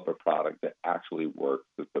develop a product that actually works,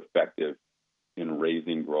 that's effective in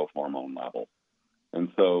raising growth hormone levels. And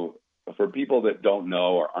so for people that don't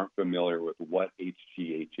know or aren't familiar with what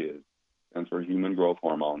HGH is, and for human growth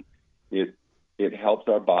hormone, it helps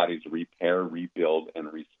our bodies repair, rebuild,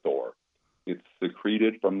 and restore. It's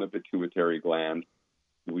secreted from the pituitary gland.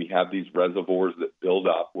 We have these reservoirs that build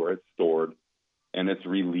up where it's stored, and it's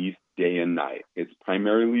released day and night. It's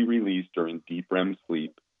primarily released during deep REM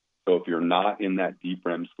sleep. So if you're not in that deep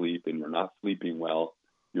REM sleep and you're not sleeping well,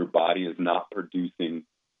 your body is not producing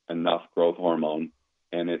enough growth hormone,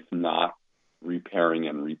 and it's not repairing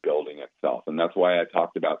and rebuilding itself. And that's why I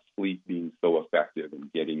talked about sleep being so effective in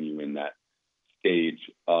getting you in that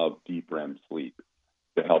stage of deep REM sleep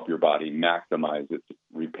to help your body maximize its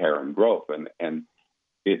repair and growth. And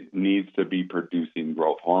it needs to be producing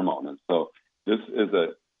growth hormone. And so this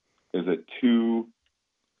is a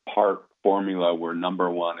two-part formula where, number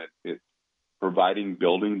one, it's providing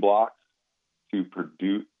building blocks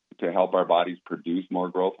to help our bodies produce more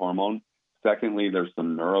growth hormone. Secondly, there's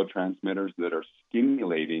some neurotransmitters that are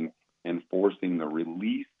stimulating and forcing the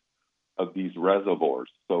release of these reservoirs.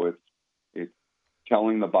 So it's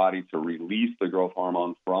telling the body to release the growth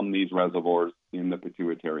hormone from these reservoirs in the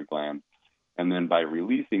pituitary gland. And then by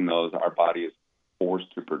releasing those, our body is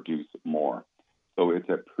forced to produce more. So it's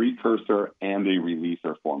a precursor and a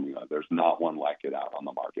releaser formula. There's not one like it out on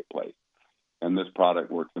the marketplace. And this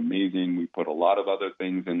product works amazing. We put a lot of other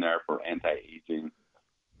things in there for anti-aging.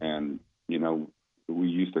 And, we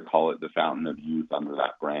used to call it the fountain of youth under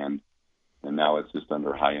that brand. And now it's just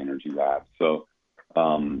under High Energy Labs. So,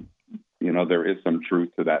 there is some truth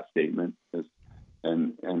to that statement.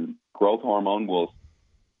 And growth hormone will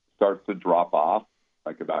start to drop off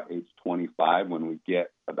like about age 25. When we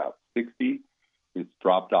get about 60, it's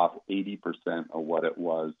dropped off 80% of what it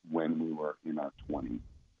was when we were in our 20s.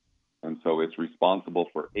 And so it's responsible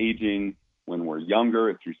for aging. When we're younger,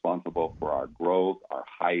 it's responsible for our growth, our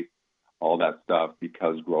height, all that stuff,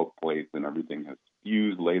 because growth plates and everything has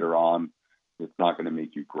fused later on. It's not going to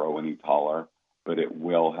make you grow any taller, but it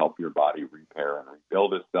will help your body repair and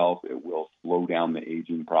rebuild itself. It will slow down the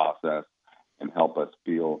aging process and help us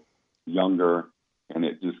feel younger. And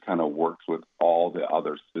it just kind of works with all the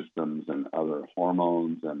other systems and other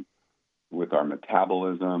hormones and with our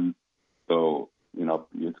metabolism. So,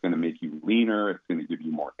 it's going to make you leaner. It's going to give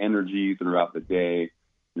you more energy throughout the day.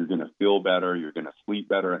 You're going to feel better. You're going to sleep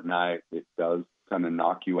better at night. It does kind of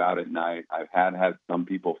knock you out at night. I've had some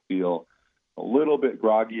people feel a little bit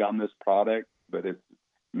groggy on this product, but it's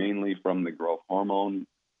mainly from the growth hormone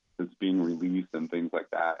that's being released and things like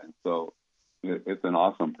that. And so it's an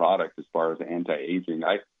awesome product as far as anti-aging.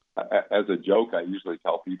 As a joke, I usually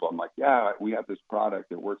tell people, I'm like, yeah, we have this product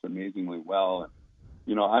that works amazingly well.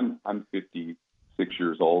 And, I'm 56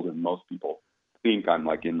 years old, and most people think I'm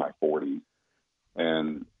like in my 40s.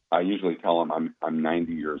 And I usually tell them I'm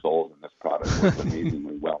 90 years old, and this product works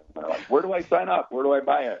amazingly well. And they're like, where do I sign up? Where do I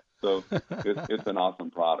buy it? So it's an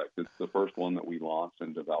awesome product. It's the first one that we launched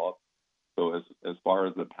and developed. So as far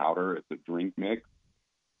as the powder, it's a drink mix.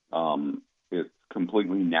 It's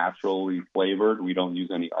completely naturally flavored. We don't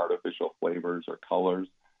use any artificial flavors or colors.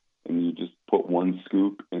 And you just put one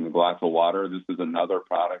scoop in a glass of water. This is another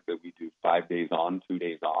product that we do 5 days on, 2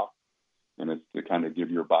 days off. And it's to kind of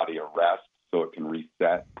give your body a rest so it can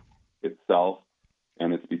reset itself.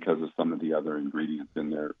 And it's because of some of the other ingredients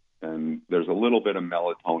in there. And there's a little bit of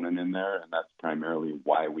melatonin in there, and that's primarily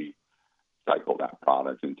why we cycle that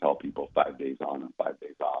product and tell people 5 days on and 5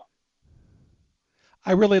 days off.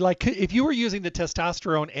 I really like, if you were using the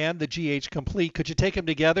testosterone and the GH Complete, could you take them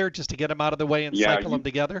together just to get them out of the way and cycle them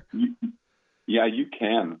together? Yeah, you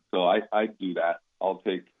can. So I do that. I'll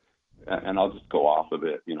take, and I'll just go off of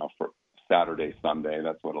it, for Saturday, Sunday.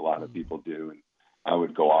 That's what a lot of people do. And I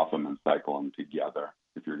would go off them and cycle them together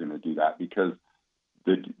if you're going to do that, because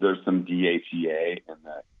there's some DHEA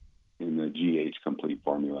in the GH Complete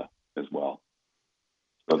formula as well.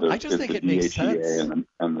 So I just think the it makes DHEA sense.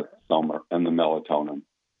 and the summer and the melatonin.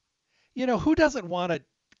 Who doesn't want to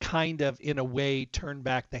kind of, in a way, turn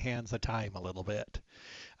back the hands of time a little bit?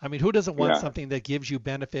 I mean, who doesn't want Yeah, something that gives you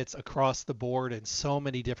benefits across the board in so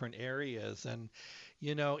many different areas? And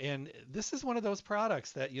this is one of those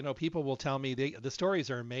products that, people will tell me the stories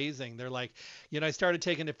are amazing. They're like, I started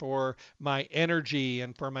taking it for my energy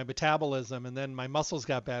and for my metabolism, and then my muscles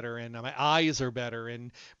got better and my eyes are better.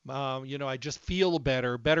 And, I just feel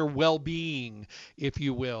better well-being, if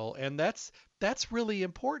you will. And that's really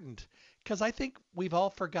important because I think we've all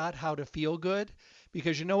forgot how to feel good.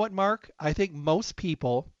 Because you know what, Mark? I think most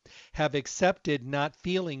people have accepted not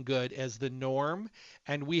feeling good as the norm,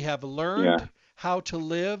 and we have yeah, learned how to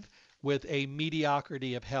live with a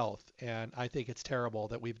mediocrity of health. And I think it's terrible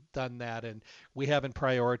that we've done that and we haven't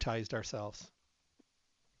prioritized ourselves.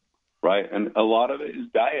 right. And a lot of it is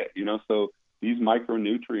diet, so these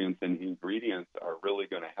micronutrients and ingredients are really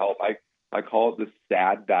going to help. I call it the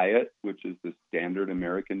SAD diet, which is the standard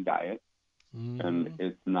American diet, and Hmm.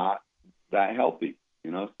 it's not that healthy,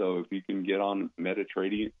 so if you can get on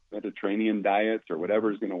Mediterranean diets or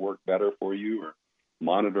whatever is going to work better for you, or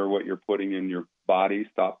monitor what you're putting in your body,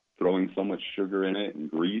 stop throwing so much sugar in it and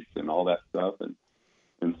grease and all that stuff, and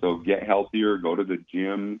so get healthier, go to the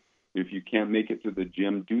gym. If you can't make it to the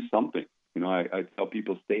gym, do something. I tell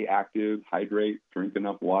people stay active, hydrate, drink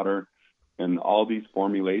enough water, and all these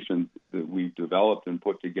formulations that we've developed and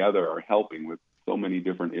put together are helping with so many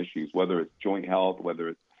different issues, whether it's joint health, whether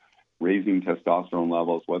it's raising testosterone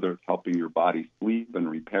levels, whether it's helping your body sleep and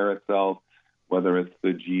repair itself, whether it's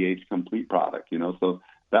the GH Complete product. So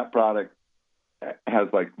that product has,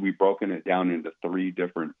 like, we've broken it down into 3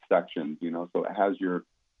 different sections, so it has your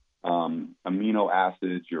amino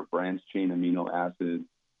acids, your branched chain amino acids.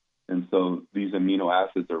 And so these amino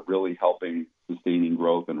acids are really helping sustaining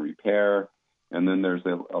growth and repair. And then there's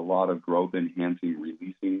a lot of growth enhancing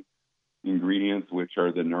releasing ingredients, which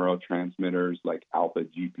are the neurotransmitters like alpha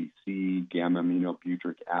GPC, gamma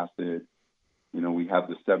aminobutyric acid. We have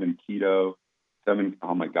the 7-keto.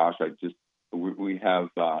 Oh my gosh, we have,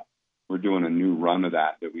 we're doing a new run of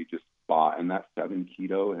that we just bought, and that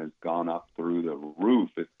 7-keto has gone up through the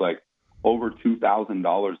roof. It's like over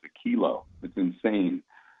 $2,000 a kilo. It's insane.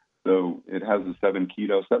 So it has the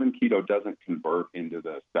 7-keto. 7-keto doesn't convert into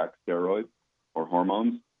the sex steroids or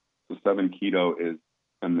hormones. So 7-keto is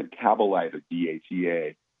a metabolite of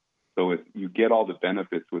DHEA. So you get all the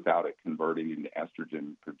benefits without it converting into estrogen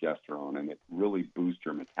and progesterone, and it really boosts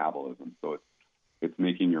your metabolism. So it's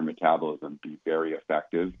making your metabolism be very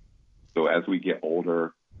effective. So as we get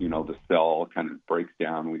older, the cell kind of breaks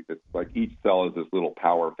down. It's like each cell is this little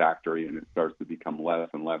power factory, and it starts to become less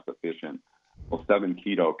and less efficient. Well,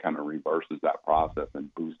 7-keto kind of reverses that process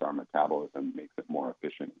and boosts our metabolism, makes it more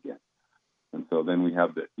efficient again. And so then we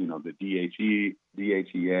have the DHEA,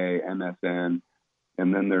 MSM,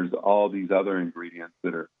 and then there's all these other ingredients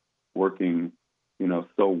that are working,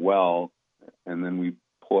 so well. And then we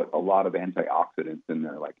put a lot of antioxidants in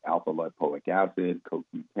there, like alpha lipoic acid,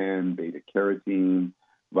 CoQ10, beta carotene,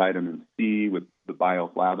 vitamin C with the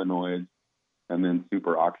bioflavonoids, and then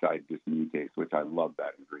superoxide dismutase, which I love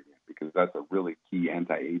that ingredient because that's a really key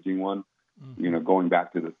anti-aging one. Hmm. Going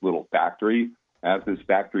back to this little factory, as this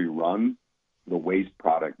factory runs, the waste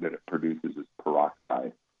product that it produces is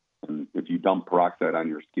peroxide. And if you dump peroxide on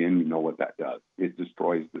your skin, you know what that does. It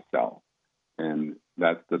destroys the cell. And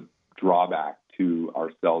that's the drawback to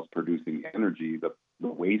our cells producing energy. The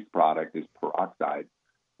waste product is peroxide,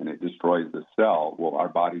 and it destroys the cell. Well, our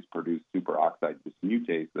bodies produce superoxide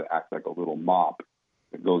dismutase that acts like a little mop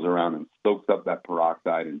that goes around and soaks up that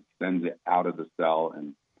peroxide and sends it out of the cell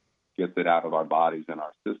and gets it out of our bodies and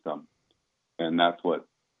our system. And that's what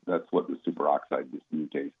the superoxide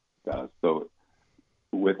dismutase does. So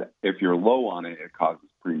if you're low on it, it causes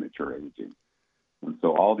premature aging. And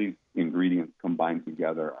so all these ingredients combined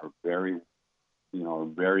together are very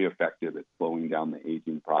effective at slowing down the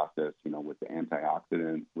aging process, with the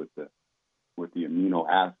antioxidants, with the amino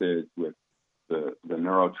acids, with the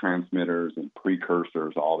neurotransmitters and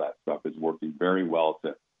precursors. All that stuff is working very well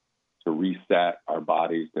to reset our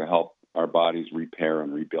bodies, to help our bodies repair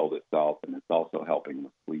and rebuild itself. And it's also helping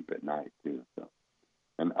with sleep at night too. So,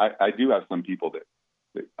 and I do have some people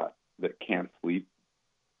that can't sleep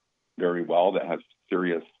very well, that have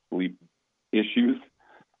serious sleep issues.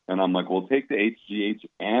 And I'm like, well, take the HGH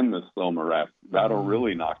and the Silmarest. That'll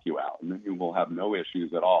really knock you out, and then you will have no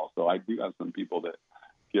issues at all. So I do have some people that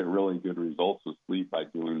get really good results with sleep by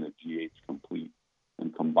doing the GH Complete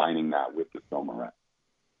and combining that with the Silmarest,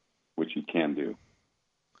 which you can do.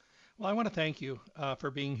 Well, I want to thank you for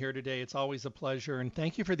being here today. It's always a pleasure. And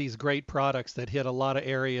thank you for these great products that hit a lot of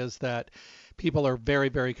areas that people are very,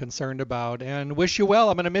 very concerned about. And wish you well.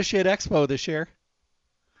 I'm going to miss you at Expo this year.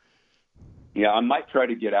 Yeah, I might try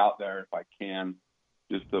to get out there if I can,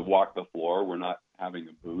 just to walk the floor. We're not having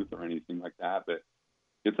a booth or anything like that, but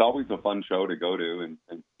it's always a fun show to go to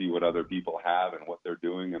and see what other people have and what they're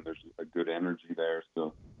doing, and there's a good energy there.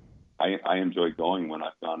 So I enjoy going when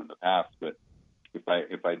I've gone in the past, but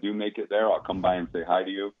if I do make it there, I'll come by and say hi to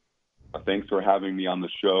you. Thanks for having me on the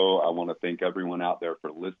show. I want to thank everyone out there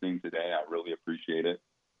for listening today. I really appreciate it.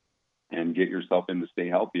 And get yourself in to stay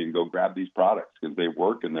healthy and go grab these products because they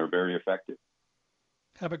work and they're very effective.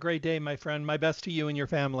 Have a great day, my friend. My best to you and your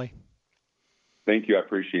family. Thank you. I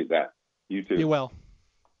appreciate that. You too. Be well.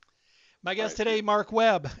 My guest today, Mark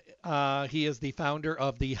Webb. He is the founder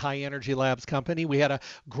of the High Energy Labs company. We had a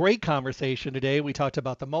great conversation today. We talked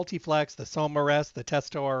about the Multiflex, the SomaRest, the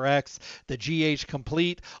Testo RX, the GH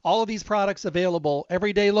Complete. All of these products available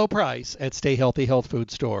everyday low price at Stay Healthy Health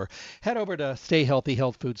Food Store. Head over to Stay Healthy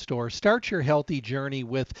Health Food Store. Start your healthy journey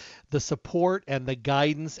with the support and the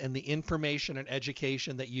guidance and the information and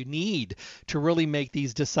education that you need to really make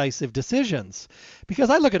these decisive decisions.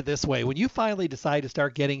 Because I look at it this way, when you finally decide to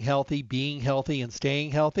start getting healthy, being healthy, and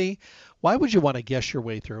staying healthy, why would you want to guess your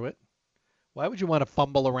way through it? Why would you want to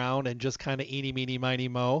fumble around and just kind of eeny, meeny, miny,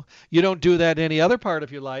 mo? You don't do that in any other part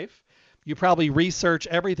of your life. You probably research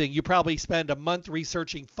everything. You probably spend a month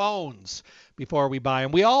researching phones before we buy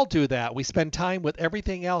them. We all do that. We spend time with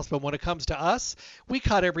everything else. But when it comes to us, we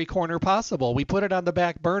cut every corner possible. We put it on the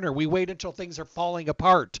back burner. We wait until things are falling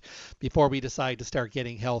apart before we decide to start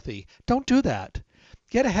getting healthy. Don't do that.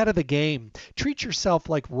 Get ahead of the game. Treat yourself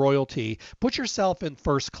like royalty. Put yourself in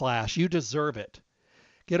first class. You deserve it.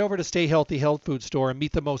 Get over to Stay Healthy Health Food Store and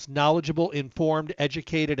meet the most knowledgeable, informed,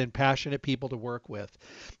 educated, and passionate people to work with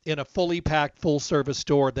in a fully packed, full-service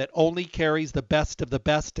store that only carries the best of the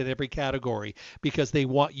best in every category because they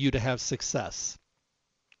want you to have success.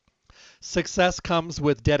 Success comes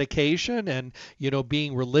with dedication and,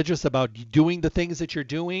 being religious about doing the things that you're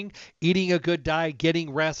doing, eating a good diet,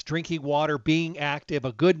 getting rest, drinking water, being active,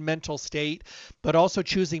 a good mental state, but also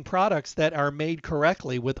choosing products that are made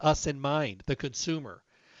correctly with us in mind, the consumer.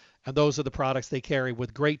 And those are the products they carry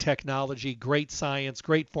with great technology, great science,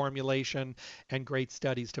 great formulation, and great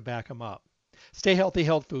studies to back them up. Stay Healthy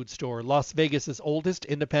Health Food Store, Las Vegas's oldest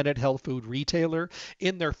independent health food retailer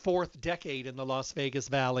in their 4th decade in the Las Vegas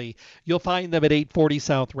Valley. You'll find them at 840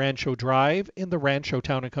 South Rancho Drive in the Rancho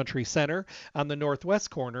Town and Country Center on the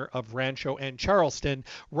northwest corner of Rancho and Charleston,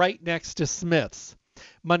 right next to Smith's.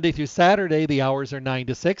 Monday through Saturday, the hours are 9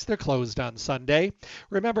 to 6. They're closed on Sunday.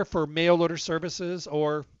 Remember, for mail order services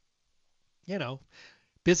or,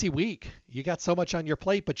 busy week, you got so much on your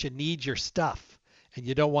plate, but you need your stuff. And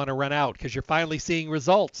you don't want to run out because you're finally seeing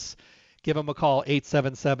results. Give them a call,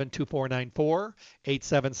 877-2494,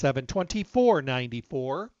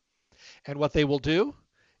 877-2494. And what they will do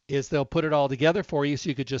is they'll put it all together for you so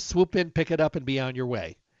you could just swoop in, pick it up, and be on your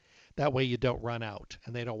way. That way you don't run out,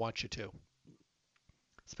 and they don't want you to.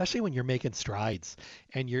 Especially when you're making strides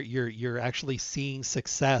and you're actually seeing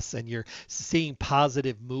success and you're seeing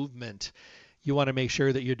positive movement. You want to make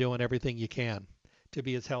sure that you're doing everything you can to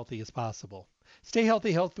be as healthy as possible. Stay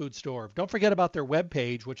Healthy Health Food Store. Don't forget about their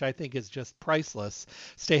webpage, which I think is just priceless.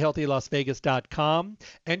 StayHealthyLasVegas.com.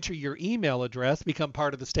 Enter your email address, become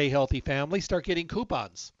part of the Stay Healthy family, start getting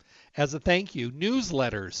coupons as a thank you,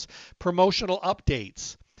 newsletters, promotional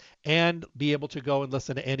updates, and be able to go and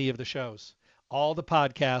listen to any of the shows. All the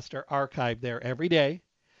podcasts are archived there every day,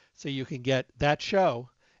 so you can get that show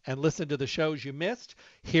and listen to the shows you missed.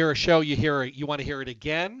 Hear a show you want to hear it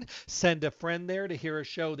again. Send a friend there to hear a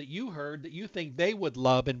show that you heard that you think they would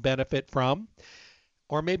love and benefit from.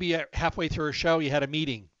 Or maybe halfway through a show you had a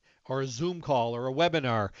meeting or a Zoom call or a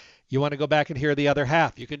webinar. You want to go back and hear the other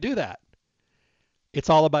half. You can do that. It's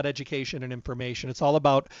all about education and information. It's all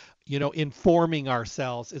about, informing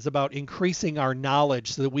ourselves. It's about increasing our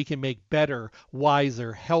knowledge so that we can make better,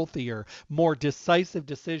 wiser, healthier, more decisive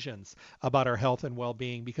decisions about our health and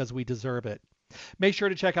well-being because we deserve it. Make sure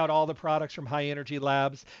to check out all the products from High Energy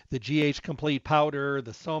Labs, the GH Complete Powder,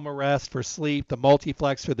 the SomaRest for sleep, the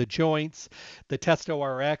Multiflex for the joints, the Testo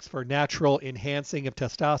RX for natural enhancing of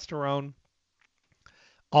testosterone.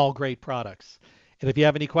 All great products. And if you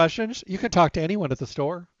have any questions, you can talk to anyone at the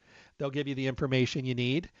store. They'll give you the information you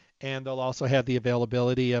need, and they'll also have the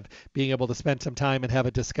availability of being able to spend some time and have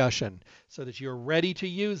a discussion so that you're ready to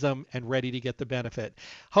use them and ready to get the benefit.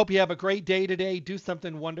 Hope you have a great day today. Do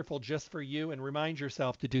something wonderful just for you, and remind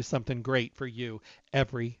yourself to do something great for you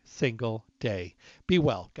every single day. Be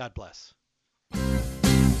well. God bless.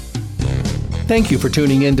 Thank you for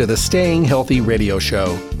tuning in to the Staying Healthy Radio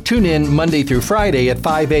Show. Tune in Monday through Friday at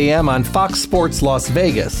 5 a.m. on Fox Sports Las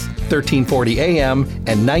Vegas, 1340 a.m.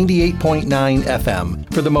 and 98.9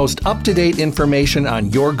 FM for the most up-to-date information on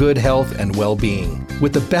your good health and well-being.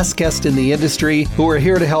 With the best guests in the industry who are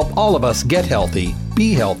here to help all of us get healthy,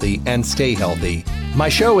 be healthy, and stay healthy. My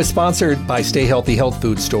show is sponsored by Stay Healthy Health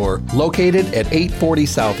Food Store, located at 840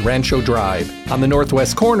 South Rancho Drive, on the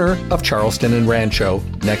northwest corner of Charleston and Rancho,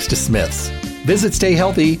 next to Smith's. Visit Stay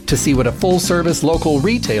Healthy to see what a full-service local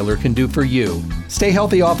retailer can do for you. Stay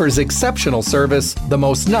Healthy offers exceptional service, the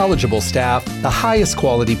most knowledgeable staff, the highest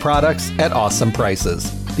quality products at awesome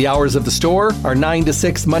prices. The hours of the store are 9 to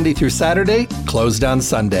 6 Monday through Saturday, closed on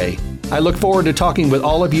Sunday. I look forward to talking with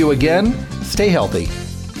all of you again. Stay healthy.